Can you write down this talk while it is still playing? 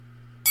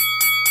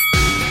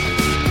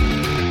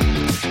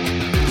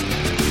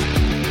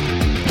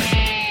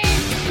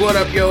What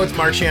up, yo? It's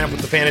Mark Shanoff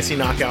with the Fantasy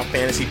Knockout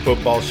Fantasy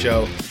Football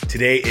Show.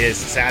 Today is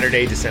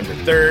Saturday, December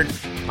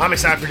 3rd. I'm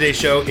excited for today's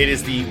show. It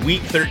is the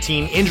Week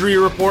 13 injury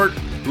report.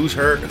 Who's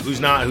hurt, who's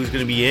not, who's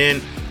going to be in.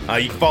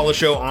 You can follow the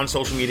show on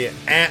social media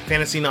at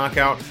Fantasy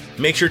Knockout.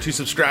 Make sure to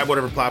subscribe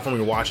whatever platform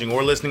you're watching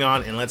or listening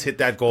on, and let's hit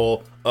that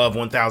goal of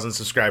 1,000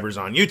 subscribers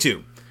on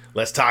YouTube.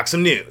 Let's talk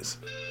some news.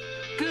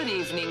 Good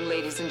evening,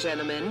 ladies and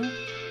gentlemen.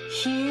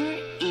 Here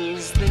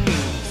is the news.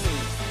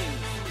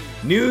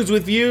 News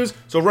with views.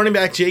 So running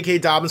back J.K.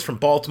 Dobbins from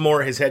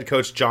Baltimore, his head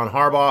coach John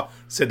Harbaugh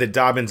said that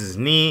Dobbins'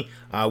 knee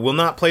will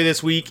not play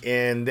this week,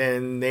 and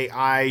then they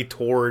eye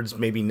towards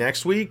maybe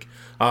next week.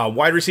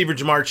 Wide receiver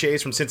Ja'Marr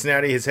Chase from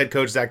Cincinnati, his head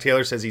coach Zach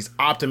Taylor says he's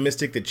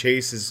optimistic that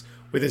Chase is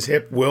with his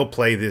hip will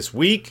play this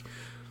week.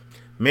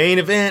 Main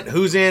event,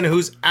 who's in,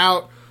 who's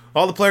out.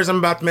 All the players I'm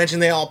about to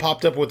mention, they all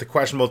popped up with the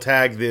questionable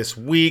tag this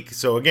week.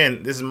 So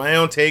again, this is my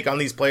own take on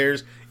these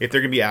players, if they're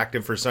going to be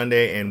active for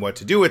Sunday and what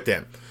to do with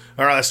them.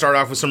 All right, let's start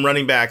off with some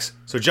running backs.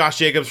 So Josh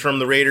Jacobs from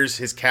the Raiders,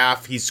 his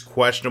calf, he's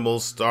questionable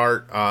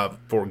start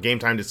for game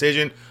time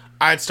decision.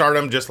 I'd start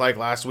him just like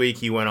last week.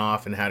 He went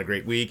off and had a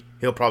great week.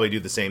 He'll probably do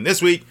the same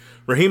this week.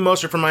 Raheem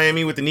Mostert from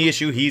Miami with the knee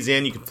issue, he's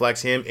in. You can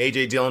flex him.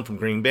 A.J. Dillon from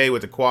Green Bay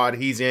with the quad,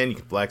 he's in. You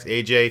can flex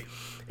A.J.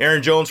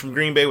 Aaron Jones from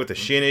Green Bay with the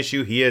shin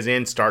issue, he is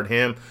in. Start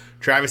him.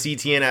 Travis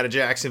Etienne out of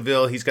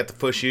Jacksonville, he's got the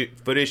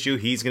foot issue,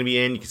 he's going to be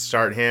in. You can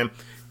start him.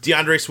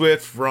 DeAndre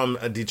Swift from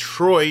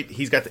Detroit,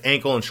 he's got the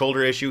ankle and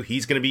shoulder issue.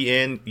 He's going to be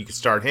in. You can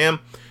start him.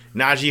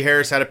 Najee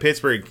Harris out of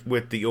Pittsburgh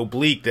with the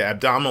oblique, the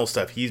abdominal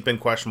stuff. He's been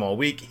questionable all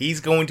week. He's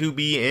going to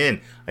be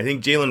in. I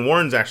think Jaylen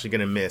Warren's actually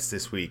going to miss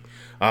this week.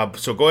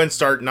 So go ahead and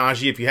start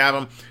Najee if you have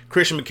him.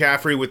 Christian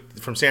McCaffrey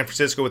from San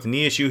Francisco with the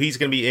knee issue. He's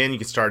going to be in. You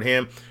can start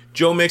him.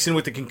 Joe Mixon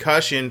with the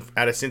concussion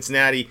out of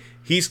Cincinnati.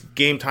 He's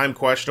game time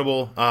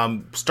questionable.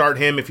 Start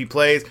him if he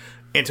plays.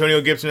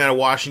 Antonio Gibson out of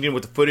Washington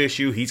with the foot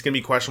issue. He's going to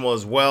be questionable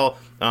as well.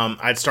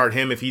 I'd start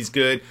him if he's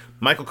good.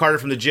 Michael Carter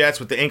from the Jets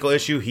with the ankle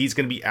issue. He's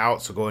going to be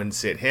out, so go ahead and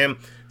sit him.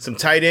 Some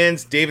tight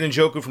ends. David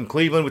Njoku from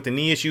Cleveland with the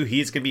knee issue.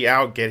 He's going to be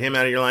out. Get him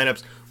out of your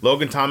lineups.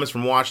 Logan Thomas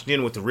from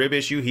Washington with the rib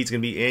issue. He's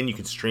going to be in. You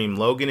can stream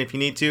Logan if you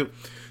need to.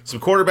 Some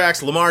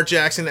quarterbacks. Lamar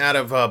Jackson out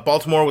of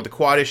Baltimore with the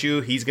quad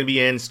issue. He's going to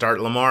be in. Start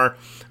Lamar.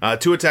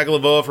 Tua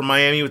Tagovailoa from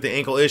Miami with the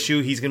ankle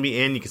issue. He's going to be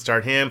in. You can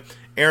start him.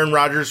 Aaron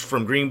Rodgers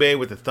from Green Bay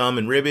with the thumb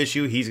and rib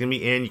issue. He's going to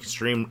be in. You can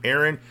stream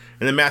Aaron.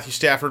 And then Matthew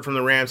Stafford from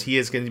the Rams. He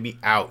is going to be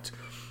out.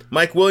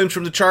 Mike Williams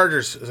from the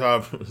Chargers.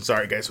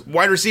 Sorry, guys.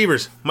 Wide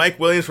receivers. Mike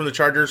Williams from the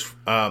Chargers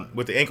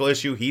with the ankle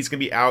issue. He's going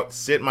to be out.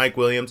 Sit Mike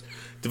Williams.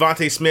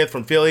 Devontae Smith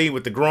from Philly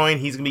with the groin.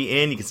 He's going to be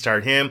in. You can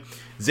start him.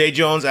 Zay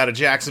Jones out of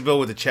Jacksonville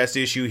with the chest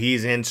issue.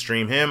 He's in.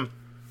 Stream him.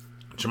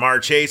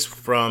 Ja'Marr Chase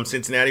from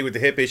Cincinnati with the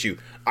hip issue.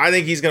 I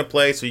think he's going to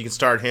play, so you can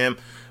start him.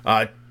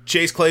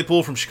 Chase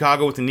Claypool from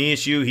Chicago with the knee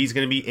issue. He's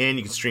going to be in.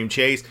 You can stream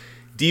Chase.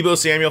 Deebo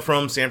Samuel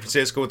from San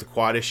Francisco with the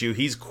quad issue.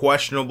 He's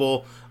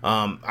questionable.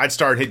 I'd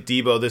start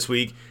Deebo this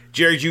week.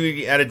 Jerry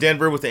Jeudy out of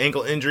Denver with the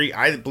ankle injury.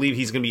 I believe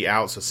he's going to be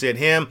out, so sit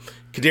him.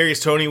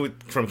 Kadarius Toney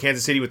from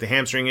Kansas City with the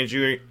hamstring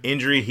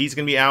injury. He's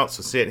going to be out,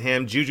 so sit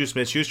him. Juju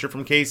Smith-Schuster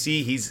from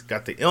KC. He's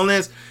got the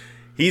illness.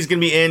 He's going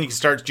to be in. You can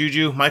start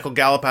Juju. Michael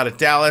Gallup out of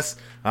Dallas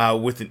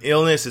with an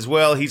illness as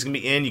well. He's going to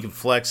be in. You can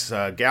flex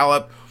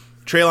Gallup.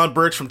 Treylon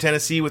Burks from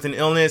Tennessee with an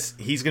illness.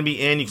 He's going to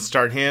be in. You can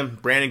start him.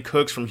 Brandon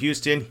Cooks from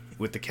Houston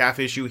with the calf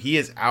issue. He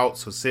is out,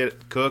 so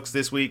sit Cooks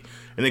this week.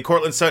 And then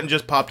Cortland Sutton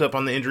just popped up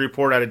on the injury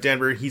report out of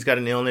Denver. He's got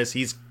an illness.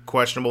 He's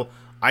questionable.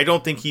 I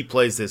don't think he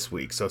plays this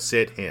week, so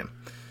sit him.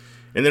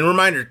 And then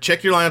reminder,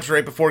 check your lineups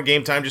right before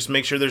game time. Just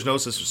make sure there's no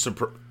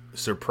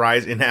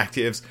surprise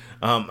inactives.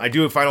 I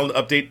do a final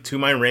update to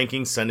my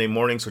rankings Sunday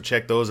morning, so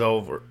check those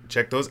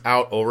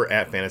out over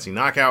at Fantasy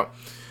Knockout.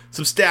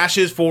 Some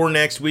stashes for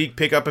next week.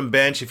 Pick up and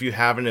bench if you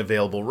have an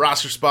available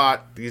roster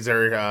spot. These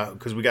are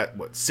because we got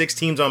 6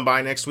 teams on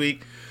bye next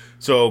week.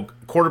 So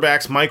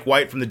quarterbacks, Mike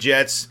White from the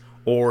Jets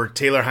or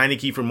Taylor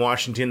Heineke from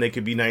Washington. They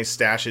could be nice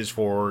stashes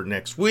for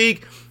next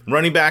week.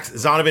 Running backs,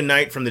 Zonovan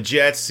Knight from the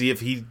Jets. See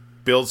if he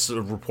builds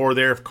a rapport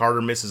there if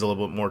Carter misses a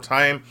little bit more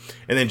time.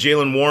 And then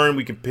Jaylen Warren,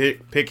 we can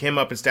pick him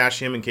up and stash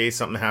him in case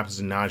something happens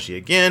to Najee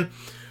again.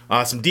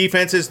 Some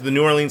defenses, the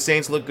New Orleans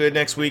Saints look good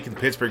next week. The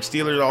Pittsburgh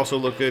Steelers also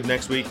look good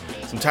next week.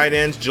 Some tight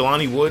ends,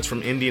 Jelani Woods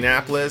from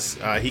Indianapolis.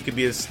 He could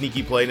be a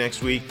sneaky play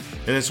next week.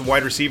 And then some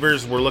wide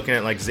receivers, we're looking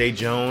at like Zay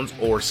Jones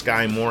or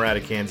Sky Moore out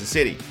of Kansas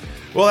City.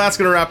 Well, that's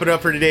going to wrap it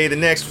up for today. The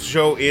next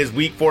show is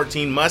Week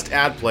 14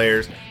 must-add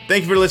players.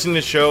 Thank you for listening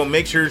to the show.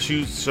 Make sure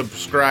to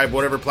subscribe,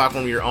 whatever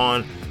platform you're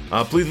on.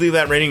 Please leave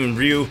that rating and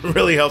review. It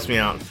really helps me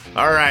out.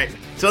 All right.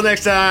 Till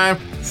next time.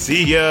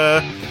 See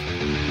ya.